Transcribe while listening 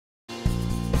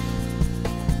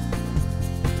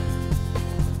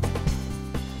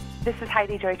This is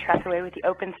Heidi Joy Trethewey with the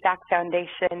OpenStack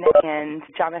Foundation and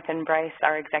Jonathan Bryce,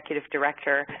 our Executive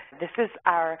Director. This is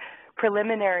our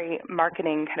preliminary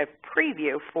marketing kind of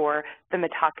preview for the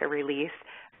Mitaka release.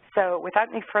 So without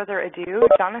any further ado,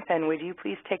 Jonathan, would you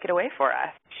please take it away for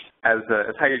us? As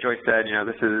Heidi Joy said,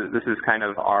 this is kind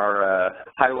of our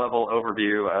high-level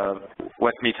overview of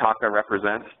what Mitaka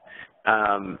represents.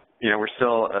 We're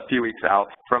still a few weeks out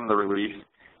from the release,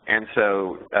 and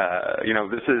so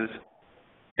this is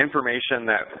information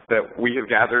that we have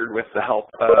gathered with the help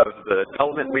of the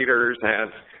development leaders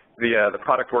and the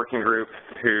product working group,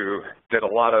 who did a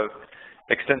lot of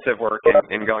extensive work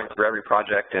in going through every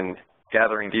project and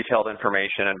gathering detailed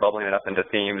information and bubbling it up into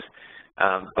themes.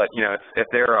 But if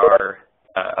there are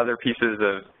other pieces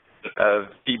of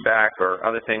feedback or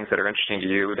other things that are interesting to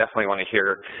you, we definitely want to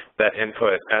hear that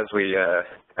input as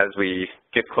we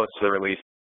get close to the release.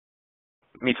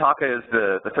 Mitaka is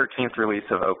the 13th release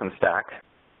of OpenStack.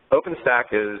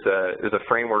 OpenStack is a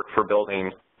framework for building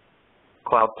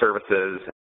cloud services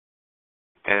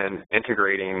and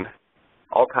integrating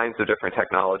all kinds of different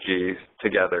technologies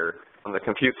together. On the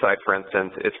compute side, for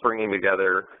instance, it's bringing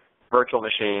together virtual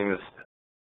machines,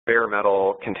 bare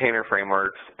metal, container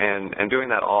frameworks, and doing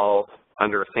that all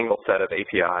under a single set of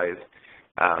APIs,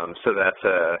 so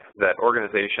that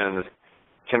organizations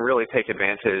can really take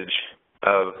advantage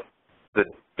of the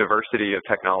diversity of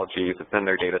technologies within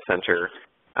their data center,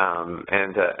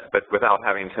 but without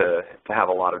having to have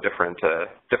a lot of different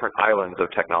islands of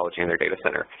technology in their data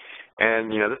center.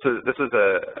 And this is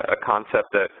a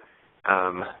concept that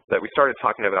we started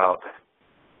talking about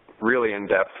really in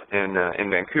depth in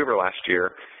Vancouver last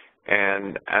year,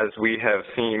 and as we have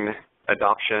seen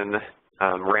adoption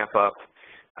ramp up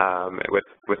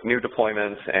with new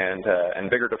deployments and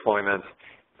bigger deployments,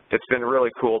 it's been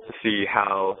really cool to see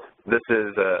how this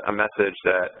is a message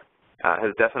that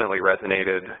has definitely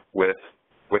resonated with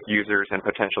users and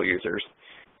potential users.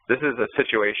 This is a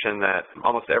situation that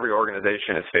almost every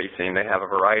organization is facing. They have a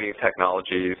variety of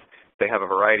technologies, they have a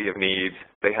variety of needs,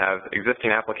 they have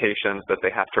existing applications that they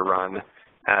have to run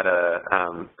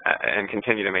and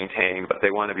continue to maintain, but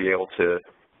they want to be able to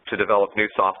develop new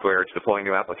software, to deploy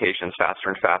new applications faster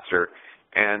and faster.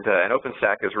 And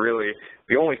OpenStack is really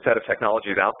the only set of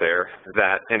technologies out there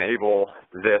that enable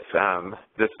this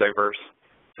diverse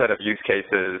set of use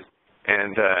cases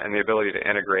and the ability to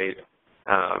integrate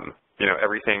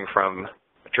everything from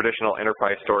a traditional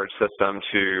enterprise storage system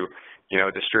to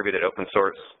a distributed open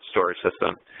source storage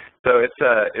system. So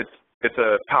it's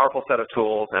a powerful set of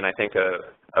tools, and I think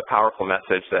a powerful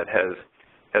message that has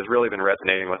really been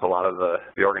resonating with a lot of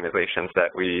the organizations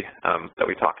that we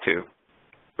talk to.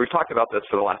 We've talked about this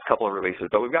for the last couple of releases,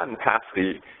 but we've gotten past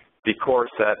the core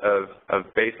set of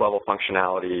base level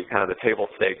functionality, kind of the table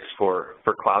stakes for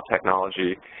cloud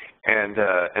technology, and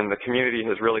the community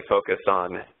has really focused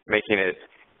on making it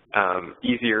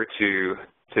easier to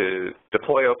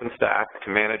deploy OpenStack,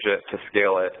 to manage it, to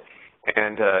scale it,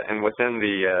 and within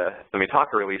the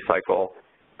Mitaka release cycle,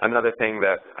 another thing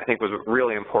that I think was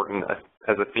really important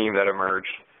as a theme that emerged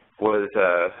was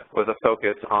a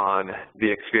focus on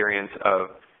the experience of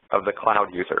the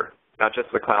cloud user, not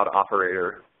just the cloud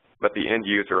operator, but the end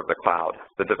user of the cloud,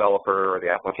 the developer or the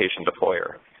application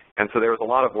deployer. And so there was a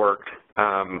lot of work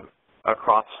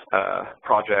across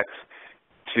projects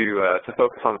to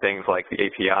focus on things like the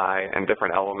API and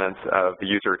different elements of the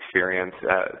user experience,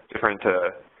 different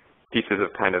pieces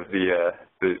of kind of the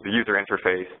user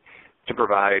interface, to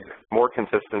provide more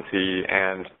consistency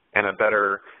and a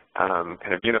better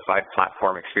kind of unified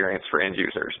platform experience for end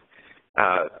users.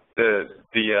 The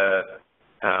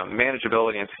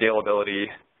manageability and scalability,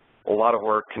 a lot of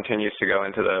work continues to go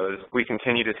into those. We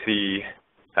continue to see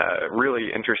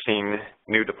really interesting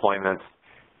new deployments,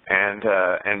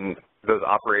 and those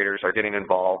operators are getting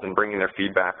involved and bringing their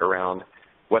feedback around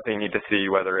what they need to see,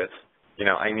 whether it's,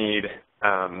 I need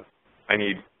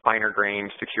finer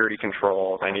grained security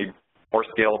controls, I need more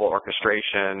scalable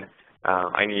orchestration,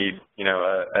 I need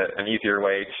an easier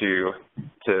way to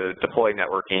deploy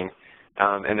networking,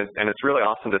 and it's really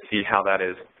awesome to see how that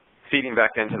is feeding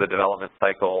back into the development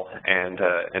cycle, and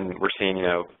we're seeing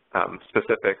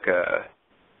specific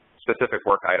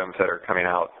work items that are coming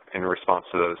out in response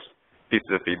to those pieces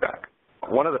of feedback.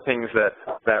 One of the things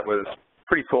that was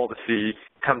pretty cool to see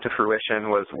come to fruition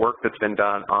was work that's been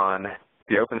done on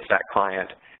the OpenStack client.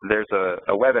 There's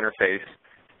a web interface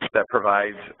that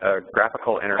provides a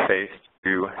graphical interface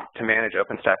to manage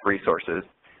OpenStack resources.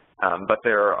 But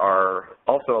there are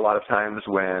also a lot of times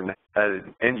when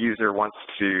an end user wants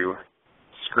to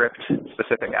script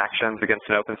specific actions against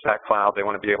an OpenStack cloud. They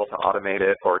want to be able to automate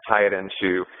it or tie it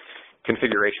into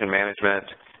configuration management.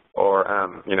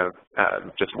 or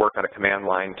just work on a command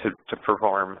line to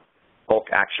perform bulk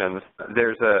actions.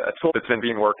 There's a tool that's been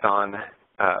being worked on.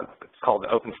 It's called the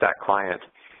OpenStack client,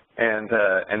 and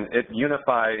it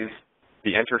unifies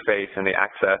the interface and the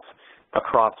access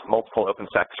across multiple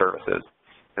OpenStack services.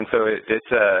 And so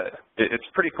it's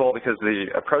pretty cool because the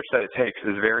approach that it takes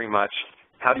is very much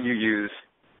how do you use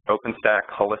OpenStack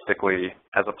holistically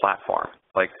as a platform,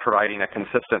 like providing a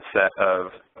consistent set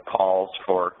of calls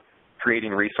for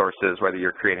creating resources, whether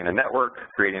you're creating a network,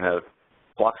 creating a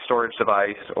block storage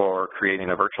device, or creating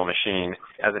a virtual machine.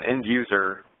 As an end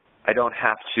user, I don't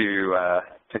have to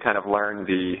kind of learn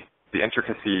the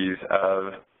intricacies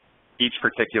of each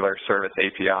particular service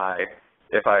API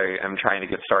if I am trying to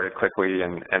get started quickly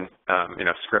and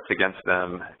script against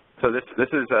them. So this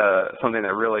is something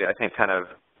that really, I think, kind of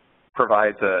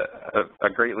provides a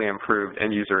greatly improved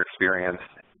end-user experience.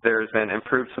 There's been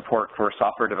improved support for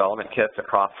software development kits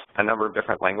across a number of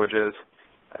different languages,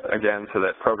 again, so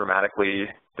that programmatically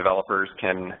developers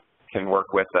can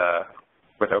work with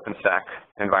OpenStack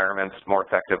environments more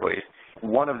effectively.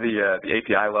 One of the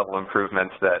API level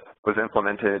improvements that was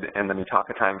implemented in the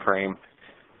Mitaka timeframe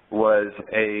was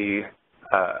a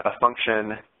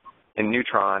function in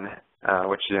Neutron,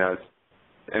 which is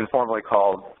informally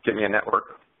called "Give me a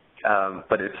network,"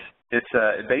 but it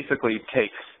basically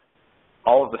takes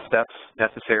all of the steps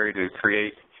necessary to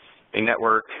create a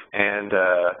network and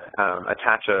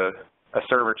attach a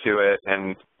server to it,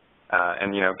 and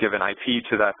give an IP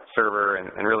to that server,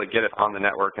 and really get it on the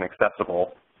network and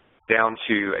accessible down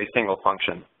to a single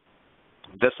function.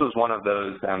 This was one of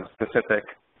those specific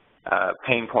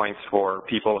pain points for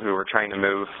people who were trying to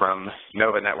move from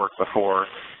Nova Network before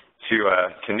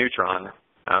to Neutron,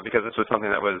 because this was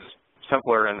something that was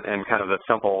simpler in kind of the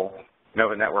simple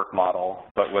Nova Network model,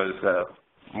 but was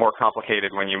more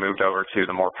complicated when you moved over to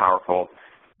the more powerful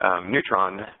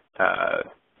Neutron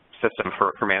system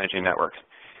for managing networks.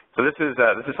 So this is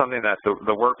something that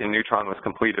the work in Neutron was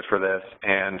completed for this,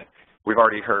 and we've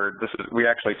already heard we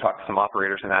actually talked to some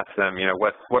operators and asked them,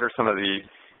 what are some of the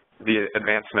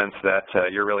advancements that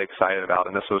you're really excited about,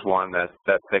 and this was one that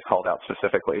they called out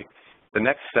specifically. The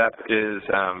next step is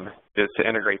to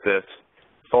integrate this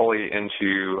fully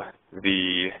into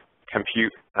the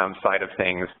compute side of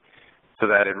things, so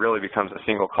that it really becomes a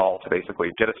single call to basically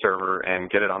get a server and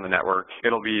get it on the network.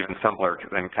 It'll be even simpler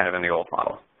than kind of in the old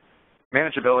model.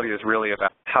 Manageability is really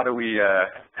about how do we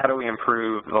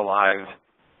improve the lives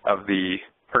of the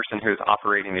person who's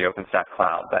operating the OpenStack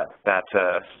cloud,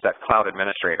 that cloud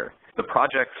administrator. The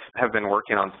projects have been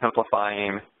working on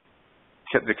simplifying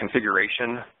the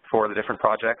configuration for the different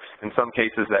projects. In some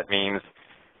cases, that means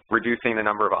reducing the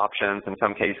number of options. In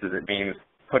some cases, it means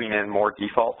putting in more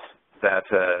defaults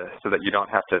so that you don't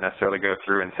have to necessarily go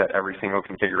through and set every single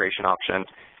configuration option.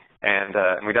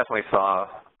 And we definitely saw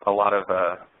a lot of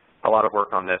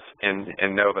work on this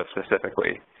in Nova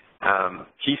specifically.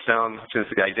 Keystone, which is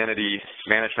the identity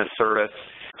management service,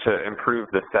 to improve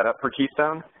the setup for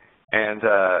Keystone, and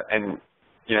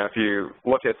if you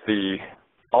look at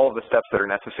all of the steps that are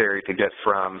necessary to get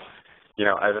from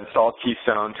I've installed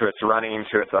Keystone to its running,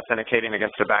 to its authenticating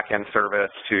against a back-end service,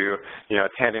 to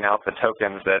it's handing out the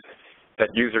tokens that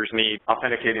users need,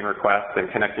 authenticating requests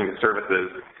and connecting to services.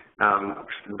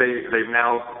 They've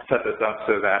now set this up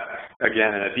so that,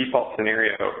 again, in a default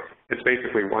scenario, it's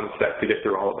basically one step to get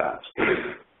through all of that.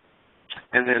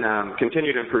 And then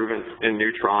continued improvements in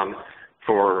Neutron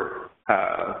for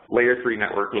layer 3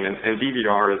 networking, and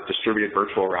DVR is distributed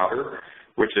virtual router,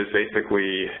 which is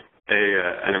basically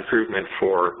an improvement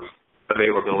for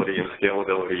availability and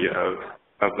scalability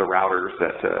of the routers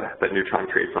that Neutron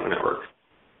creates on the network.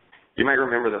 You might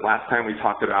remember that last time we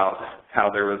talked about how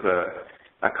there was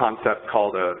a concept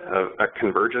called a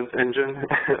convergence engine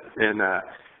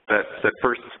that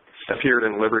first appeared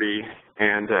in Liberty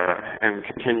and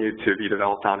continued to be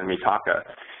developed on in Mitaka.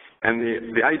 And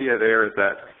the idea there is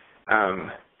that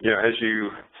as you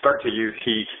start to use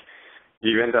heat,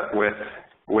 you end up with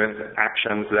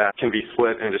actions that can be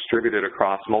split and distributed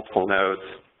across multiple nodes,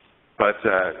 but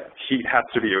heat has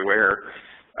to be aware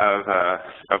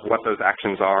of what those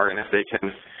actions are and if they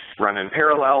can run in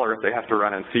parallel or if they have to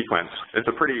run in sequence. It's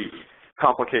a pretty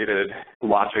complicated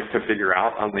logic to figure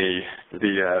out on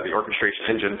the orchestration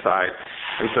engine side,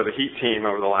 and so the heat team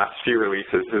over the last few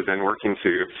releases has been working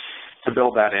to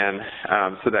build that in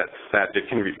so that it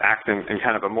can act in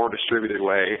kind of a more distributed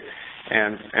way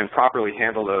and properly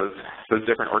handle those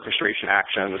different orchestration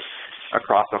actions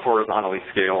across a horizontally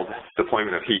scaled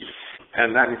deployment of heat.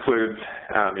 And that includes,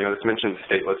 this mentions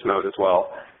stateless mode as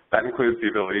well. That includes the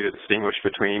ability to distinguish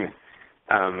between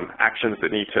actions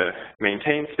that need to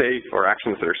maintain state or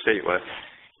actions that are stateless.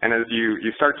 And as you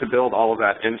start to build all of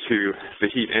that into the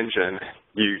Heat engine,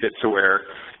 you get to where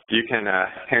you can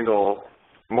handle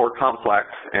more complex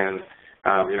and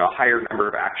a higher number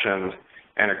of actions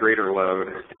and a greater load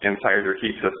inside your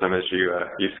Heat system as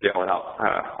you scale it out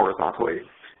horizontally.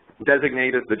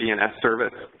 Designate as the DNS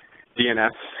service.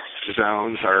 DNS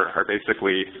zones are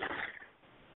basically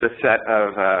the set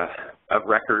of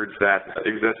records that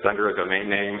exist under a domain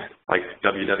name like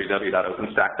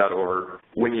www.openstack.org.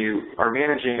 When you are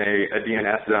managing a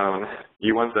DNS zone,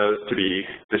 you want those to be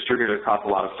distributed across a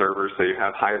lot of servers so you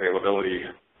have high availability.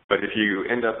 But if you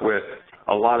end up with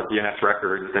a lot of DNS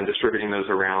records, then distributing those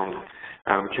around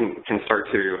can start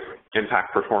to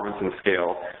impact performance and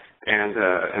scale.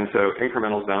 And so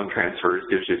incremental zone transfers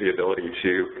gives you the ability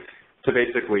to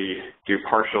basically do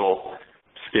partial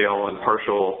scale and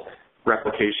partial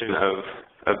replication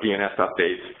of DNS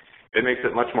updates. It makes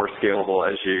it much more scalable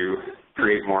as you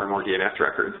create more and more DNS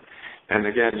records. And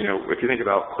again, if you think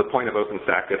about the point of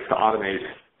OpenStack, it's to automate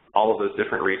all of those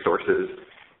different resources.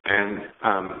 And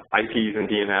IPs and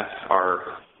DNS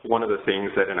are one of the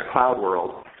things that in a cloud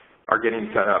world are getting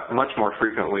set up much more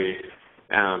frequently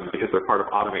because they're part of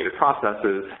automated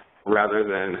processes rather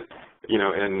than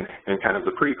in kind of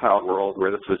the pre-cloud world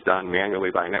where this was done manually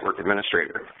by a network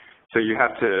administrator. So you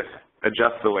have to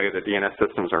adjust the way that DNS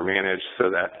systems are managed so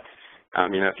that,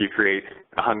 if you create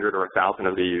 100 or 1,000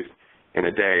 of these in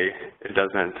a day, it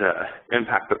doesn't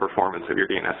impact the performance of your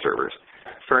DNS servers.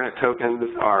 Fernet tokens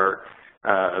are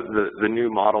the new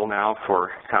model now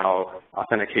for how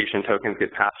authentication tokens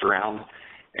get passed around.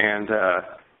 And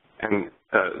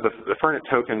the Fernet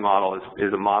token model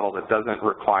is a model that doesn't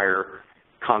require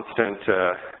constant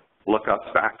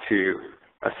lookups back to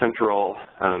a central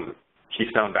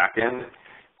Keystone backend.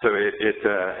 So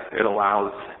it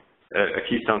allows a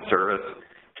Keystone service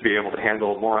to be able to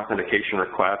handle more authentication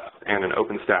requests and an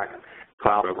OpenStack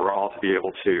cloud overall to be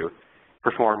able to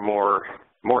perform more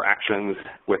actions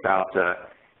without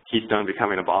Keystone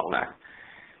becoming a bottleneck.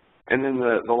 And then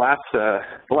the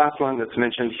last one that's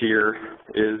mentioned here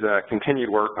is continued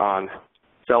work on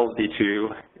Cells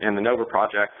v2 and the Nova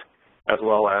project, as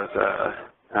well as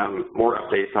more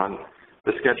updates on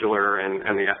the scheduler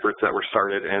and the efforts that were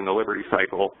started in the Liberty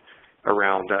cycle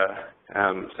around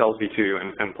Cells v2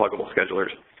 and pluggable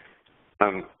schedulers.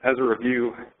 As a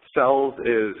review, Cells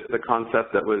is the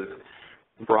concept that was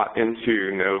brought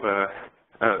into Nova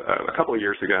a couple of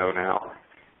years ago now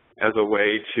as a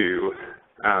way to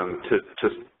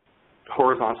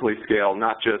horizontally scale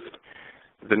not just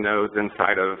the nodes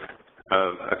inside of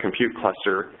a compute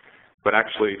cluster, but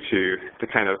actually to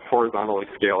kind of horizontally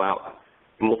scale out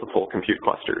multiple compute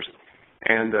clusters.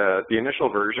 And the initial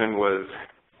version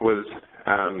was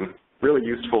really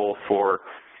useful for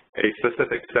a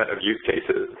specific set of use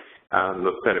cases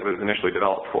that it was initially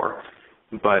developed for.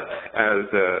 But as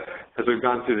we've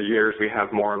gone through the years, we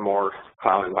have more and more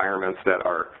cloud environments that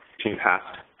are reaching past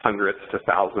hundreds to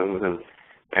thousands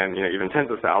and even tens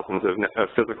of thousands of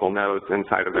physical nodes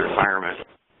inside of their environment.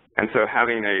 And so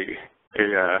having a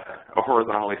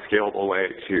horizontally scalable way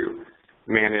to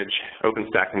manage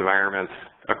OpenStack environments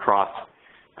across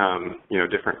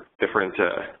different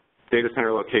data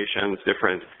center locations,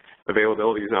 different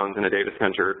availability zones in a data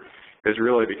center is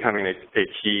really becoming a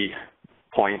key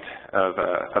point of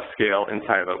scale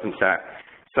inside of OpenStack.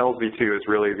 Cells v2 is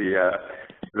really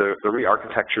the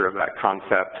re-architecture of that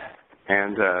concept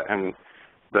and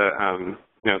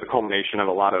the culmination of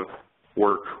a lot of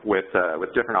work with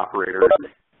different operators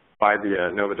by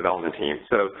the Nova development team.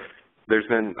 So there's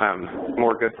been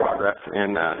more good progress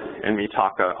in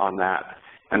Mitaka on that,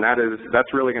 and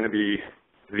that's really going to be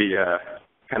the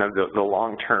kind of the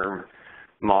long-term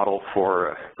model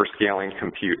for scaling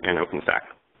compute in OpenStack.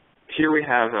 Here we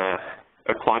have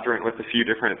a quadrant with a few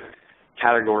different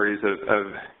categories of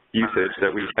usage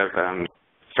that we have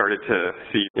started to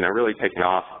see really taking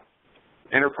off.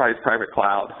 Enterprise private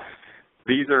cloud.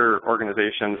 These are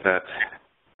organizations that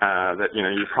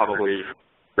you probably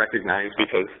recognize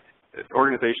because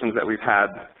organizations that we've had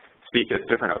speak at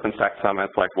different OpenStack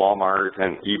summits like Walmart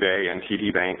and eBay and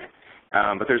TD Bank.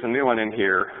 But there's a new one in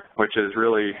here, which is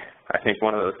really, I think,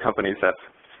 one of those companies that's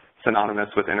synonymous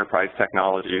with enterprise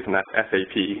technologies, and that's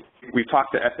SAP. We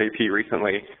talked to SAP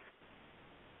recently,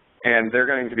 and they're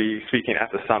going to be speaking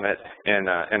at the summit in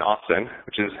Austin,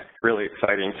 which is really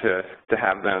exciting to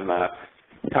have them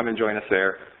come and join us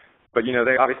there. But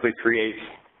they obviously create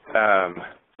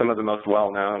some of the most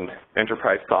well-known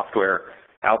enterprise software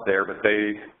out there, but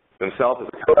they themselves as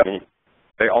a company,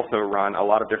 they also run a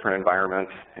lot of different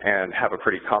environments and have a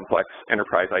pretty complex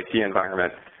enterprise IT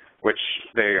environment, which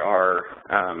they are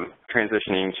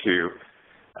transitioning to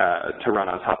run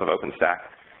on top of OpenStack.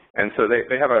 And so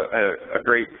they have a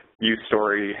great use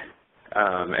story,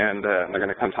 and they're going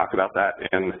to come talk about that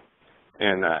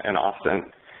in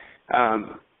Austin.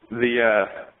 The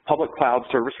public cloud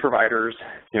service providers,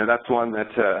 that's one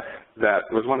that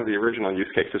was one of the original use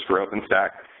cases for OpenStack,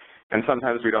 and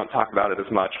sometimes we don't talk about it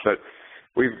as much, but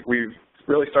we've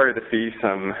really started to see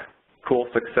some cool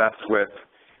success with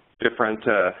different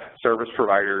service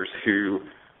providers who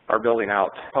are building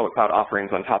out public cloud offerings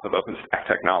on top of OpenStack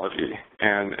technology.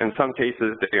 And in some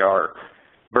cases, they are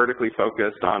vertically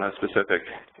focused on a specific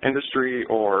industry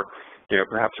or,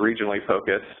 perhaps regionally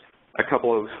focused. A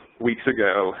couple of weeks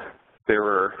ago, there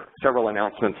were several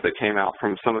announcements that came out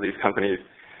from some of these companies.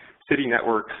 City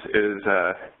Networks is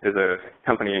a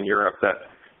company in Europe that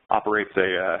operates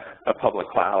a public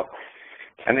cloud,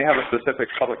 and they have a specific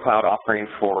public cloud offering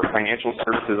for financial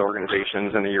services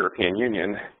organizations in the European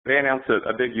Union. They announced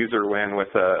a big user win with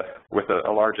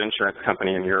a large insurance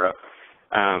company in Europe.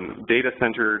 Data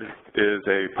Centered is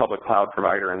a public cloud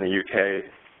provider in the UK,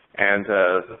 and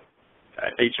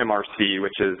HMRC,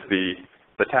 which is the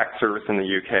tax service in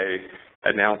the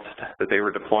UK, announced that they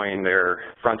were deploying their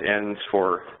front ends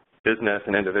for business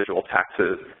and individual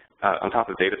taxes on top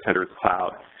of Data Centered's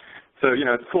cloud. So,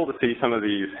 it's cool to see some of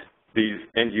these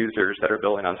end users that are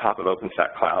building on top of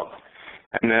OpenStack clouds.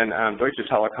 And then Deutsche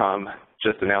Telekom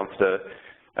just announced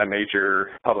a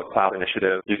major public cloud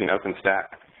initiative using OpenStack.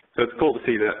 So it's cool to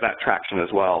see that traction as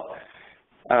well.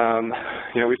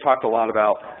 We've talked a lot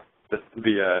about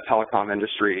the telecom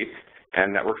industry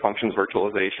and network functions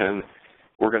virtualization.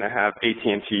 We're going to have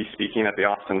AT&T speaking at the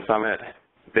Austin Summit.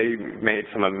 They made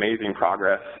some amazing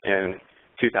progress in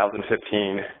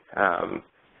 2015.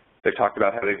 They've talked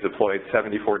about how they've deployed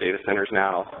 74 data centers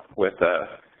now with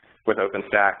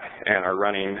OpenStack and are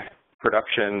running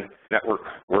production network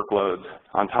workloads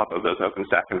on top of those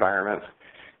OpenStack environments,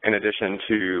 in addition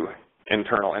to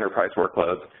internal enterprise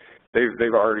workloads.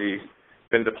 They've already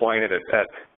been deploying it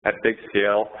at big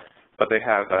scale, but they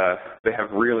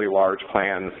have really large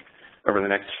plans over the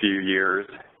next few years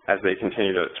as they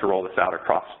continue to roll this out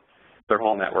across their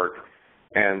whole network.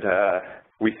 And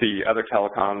we see other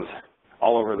telecoms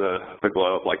all over the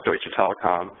globe, like Deutsche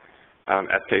Telekom,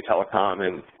 SK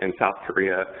Telecom in South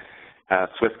Korea,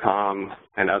 Swisscom,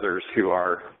 and others who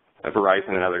are, Verizon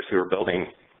and others who are building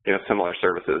similar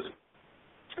services.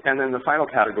 And then the final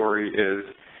category is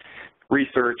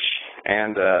research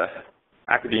and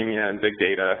academia and big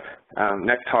data.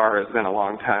 Nectar has been a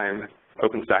long time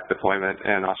OpenStack deployment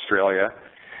in Australia.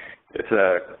 It's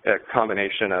a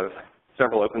combination of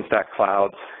several OpenStack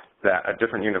clouds at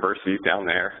different universities down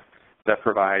there that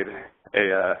provide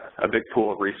a big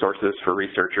pool of resources for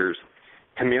researchers.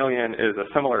 Chameleon is a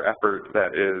similar effort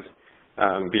that is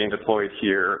being deployed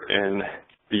here in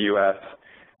the U.S.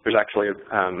 There's actually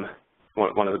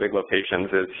one of the big locations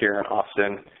is here in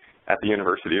Austin at the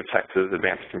University of Texas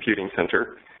Advanced Computing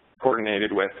Center,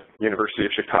 coordinated with University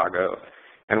of Chicago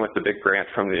and with the big grant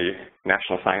from the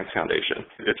National Science Foundation.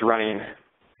 It's running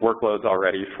workloads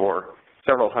already for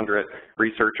several hundred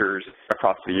researchers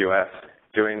across the U.S.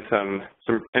 doing some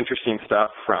interesting stuff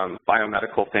from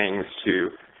biomedical things to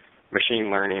machine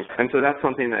learning. And so that's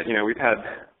something that, we've had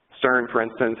CERN, for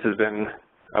instance, has been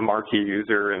a marquee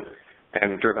user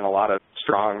and driven a lot of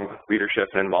strong leadership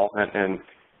and involvement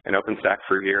in OpenStack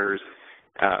for years.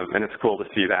 And it's cool to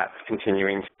see that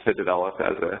continuing to develop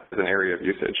as an area of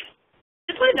usage.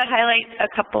 I just wanted to highlight a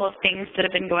couple of things that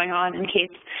have been going on in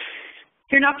case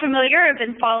you're not familiar or have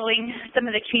been following some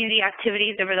of the community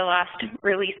activities over the last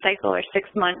release cycle or 6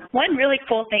 months. One really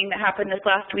cool thing that happened this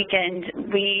last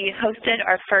weekend, we hosted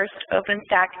our first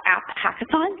OpenStack app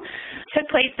hackathon. It took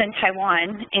place in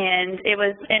Taiwan, and it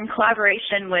was in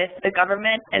collaboration with the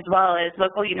government as well as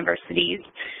local universities,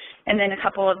 and then a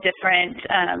couple of different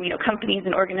companies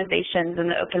and organizations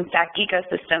in the OpenStack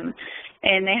ecosystem.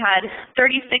 And they had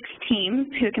 36 teams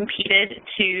who competed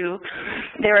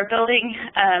they were building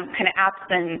kind of apps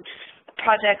and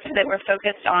projects that were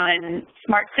focused on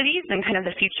smart cities and kind of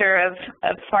the future of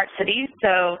smart cities.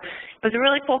 So it was a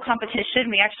really cool competition.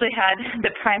 We actually had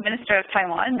the Prime Minister of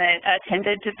Taiwan that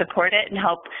attended to support it and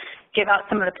help give out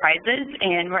some of the prizes,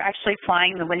 and we're actually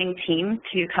flying the winning team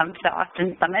to come to the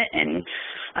Austin Summit and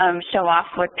show off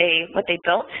what they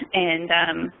built.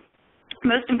 And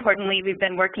most importantly, we've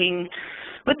been working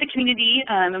with the community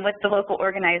and with the local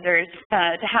organizers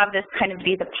to have this kind of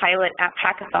be the pilot app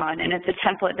hackathon, and it's a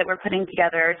template that we're putting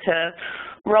together to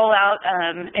roll out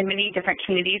in many different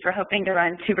communities. We're hoping to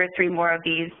run 2 or 3 more of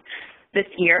these this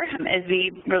year as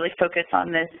we really focus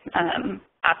on this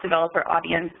app developer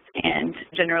audience and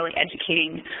generally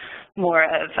educating more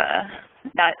of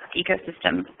that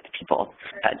ecosystem of people.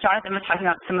 Jonathan was talking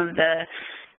about some of the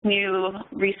new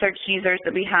research users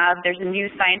that we have. There's a new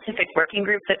scientific working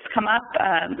group that's come up.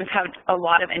 We've had a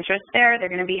lot of interest there. They're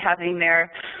going to be having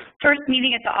their first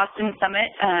meeting at the Austin Summit,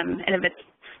 and if it's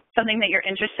something that you're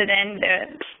interested in,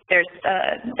 there's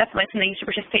definitely something you should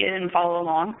participate in and follow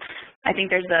along. I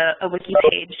think there's a wiki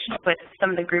page with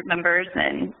some of the group members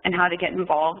and how to get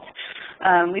involved.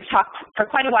 We've talked for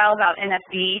quite a while about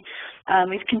NFB.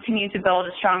 We've continued to build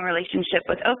a strong relationship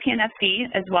with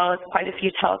OPNFB as well as quite a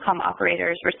few telecom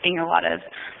operators. We're seeing a lot of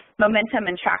momentum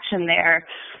and traction there.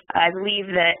 I believe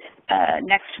that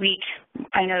next week,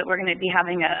 I know that we're going to be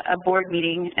having a board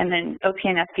meeting, and then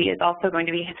OPNFB is also going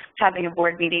to be having a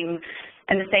board meeting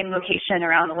in the same location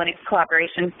around the Linux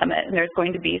Collaboration Summit, and there's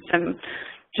going to be some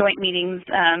joint meetings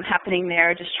happening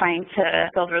there, just trying to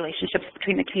build relationships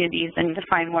between the communities and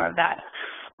define more of that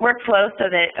workflow so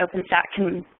that OpenStack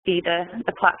can be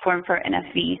the platform for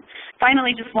NFB.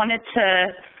 Finally, just wanted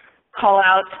to call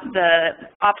out the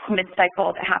Ops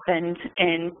mid-cycle that happened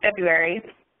in February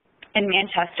in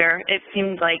Manchester. It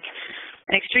seemed like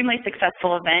an extremely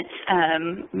successful event.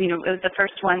 It was the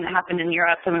first one that happened in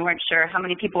Europe, and we weren't sure how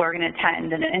many people were going to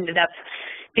attend, and it ended up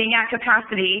being at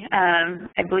capacity,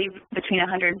 I believe between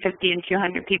 150 and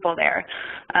 200 people there.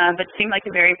 But it seemed like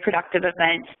a very productive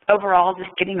event. Overall,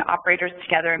 just getting the operators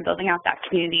together and building out that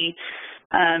community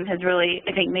has really,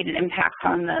 I think, made an impact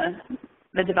on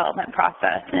the development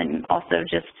process, and also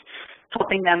just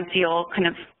helping them feel kind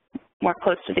of more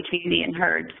close to the community and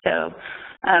heard. So,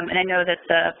 and I know that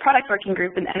the product working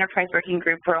group and the enterprise working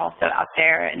group were also out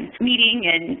there and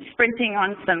meeting and sprinting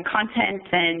on some content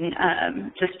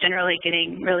and just generally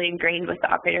getting really ingrained with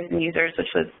the operators and users,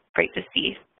 which was great to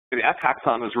see. The App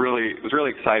Hackathon was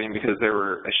really exciting because there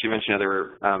were, as she mentioned, there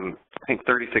were I think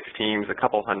 36 teams, a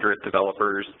couple hundred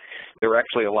developers. There were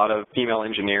actually a lot of female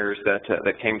engineers that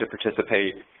came to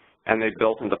participate, and they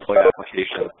built and deployed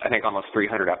applications. I think almost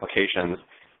 300 applications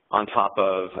on top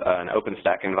of an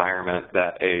OpenStack environment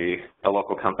that a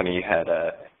local company had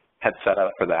set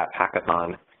up for the App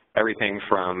Hackathon. Everything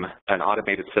from an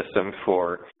automated system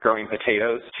for growing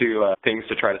potatoes to things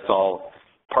to try to solve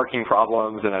parking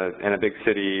problems in a big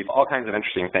city, all kinds of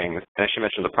interesting things. And as she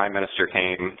mentioned, the Prime Minister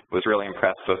came, was really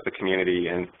impressed with the community,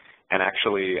 and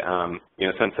actually,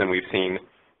 since then we've seen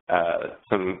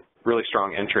some really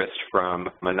strong interest from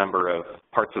a number of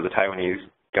parts of the Taiwanese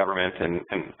government and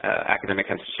academic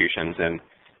institutions, and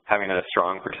having a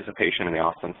strong participation in the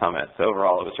Austin Summit. So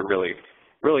overall, it was a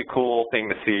really cool thing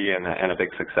to see and a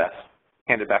big success.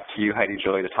 Hand it back to you, Heidi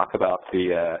Joy, to talk about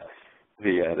the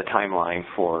timeline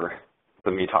for the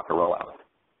Mitaka rollout.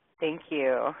 Thank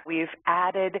you. We've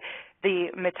added the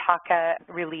Mitaka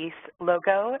release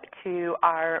logo to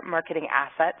our marketing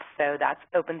assets, so that's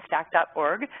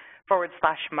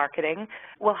openstack.org/marketing.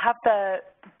 We'll have the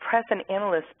press and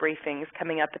analyst briefings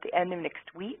coming up at the end of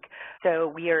next week, so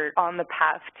we are on the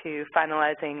path to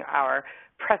finalizing our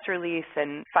press release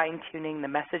and fine-tuning the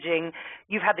messaging.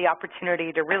 You've had the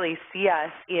opportunity to really see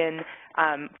us in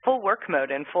full work mode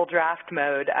and full draft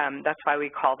mode. That's why we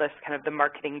call this kind of the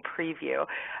marketing preview.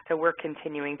 So we're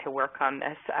continuing to work on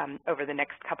this over the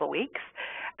next couple weeks.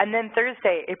 And then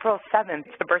Thursday, April 7th,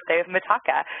 is the birthday of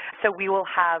Mitaka. So we will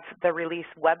have the release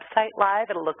website live.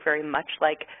 It'll look very much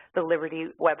like the Liberty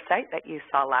website that you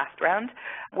saw last round.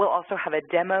 We'll also have a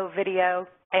demo video.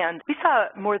 And we saw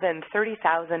more than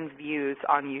 30,000 views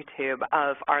on YouTube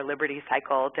of our Liberty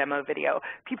Cycle demo video.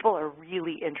 People are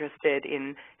really interested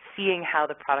in seeing how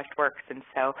the product works, and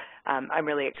so I'm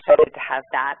really excited to have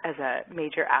that as a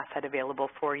major asset available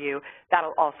for you.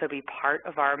 That'll also be part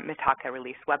of our Mitaka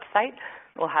release website.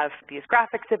 We'll have these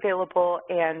graphics available,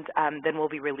 and then we'll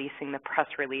be releasing the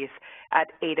press release at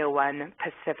 8:01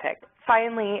 Pacific.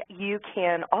 Finally, you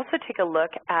can also take a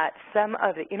look at some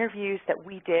of the interviews that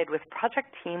we did with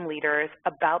project team leaders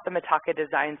about the Mitaka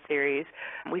Design Series.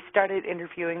 We started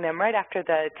interviewing them right after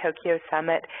the Tokyo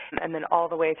Summit, and then all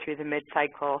the way through the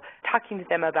mid-cycle, talking to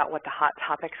them about what the hot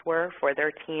topics were for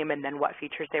their team and then what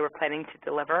features they were planning to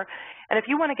deliver. And if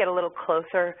you want to get a little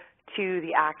closer to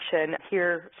the action,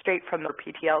 hear straight from the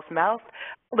PTL's mouth,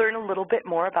 learn a little bit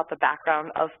more about the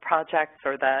background of projects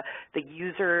or the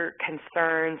user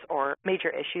concerns or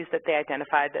major issues that they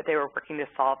identified that they were working to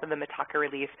solve in the Mitaka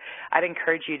release, I'd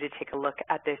encourage you to take a look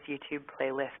at this YouTube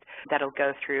playlist that'll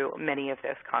go through many of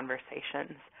those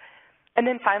conversations. And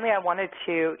then finally, I wanted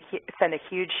to send a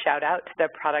huge shout out to the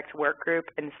product work group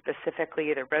and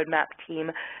specifically the roadmap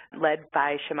team led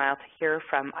by Shamail Tahir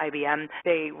from IBM.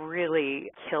 They really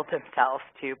killed themselves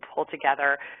to pull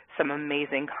together some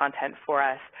amazing content for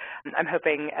us. I'm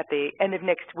hoping at the end of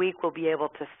next week we'll be able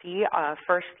to see a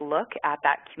first look at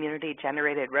that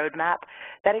community-generated roadmap.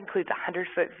 That includes a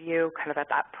 100-foot view, kind of at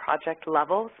that project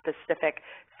level, specific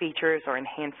features or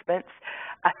enhancements,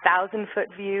 a 1,000-foot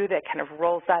view that kind of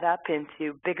rolls that up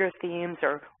into bigger themes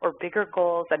or bigger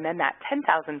goals, and then that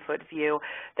 10,000-foot view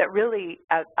that really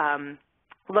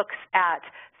looks at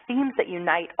themes that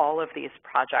unite all of these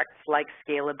projects, like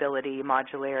scalability,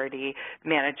 modularity,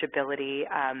 manageability,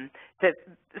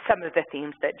 some of the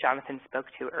themes that Jonathan spoke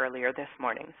to earlier this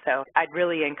morning. So I'd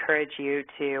really encourage you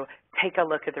to take a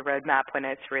look at the roadmap when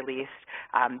it's released.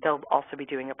 They'll also be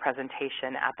doing a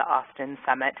presentation at the Austin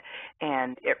Summit,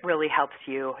 and it really helps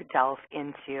you delve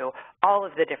into all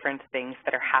of the different things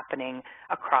that are happening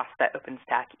across the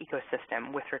OpenStack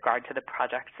ecosystem with regard to the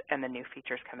projects and the new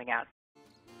features coming out.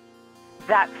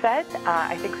 That said,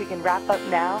 I think we can wrap up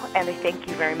now, and I thank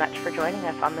you very much for joining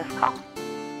us on this call.